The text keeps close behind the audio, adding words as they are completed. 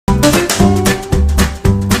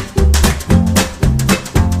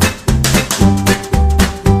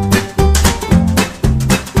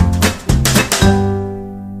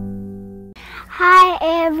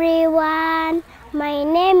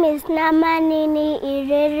Mini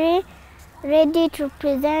Ireri, ready to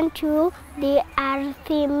present you the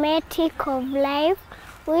arithmetic of life,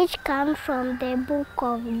 which comes from the book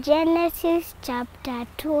of Genesis chapter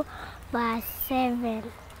 2 verse 7.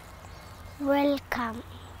 Welcome.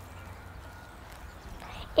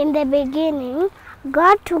 In the beginning,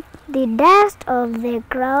 God took the dust of the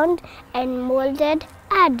ground and molded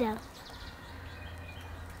Adam.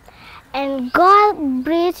 And God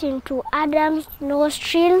breathed into Adam's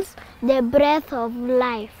nostrils the breath of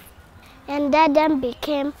life, and Adam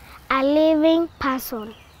became a living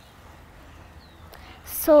person.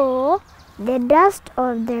 So, the dust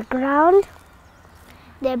of the ground,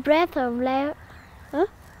 the breath of life,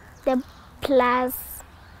 plus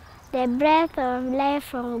the breath of life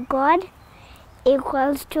from God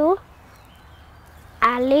equals to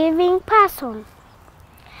a living person.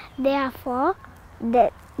 Therefore,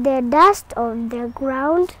 the dust of the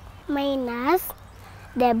ground minus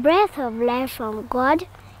the breath of life from God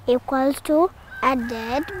equals to a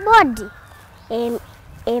dead body.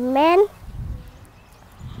 Amen.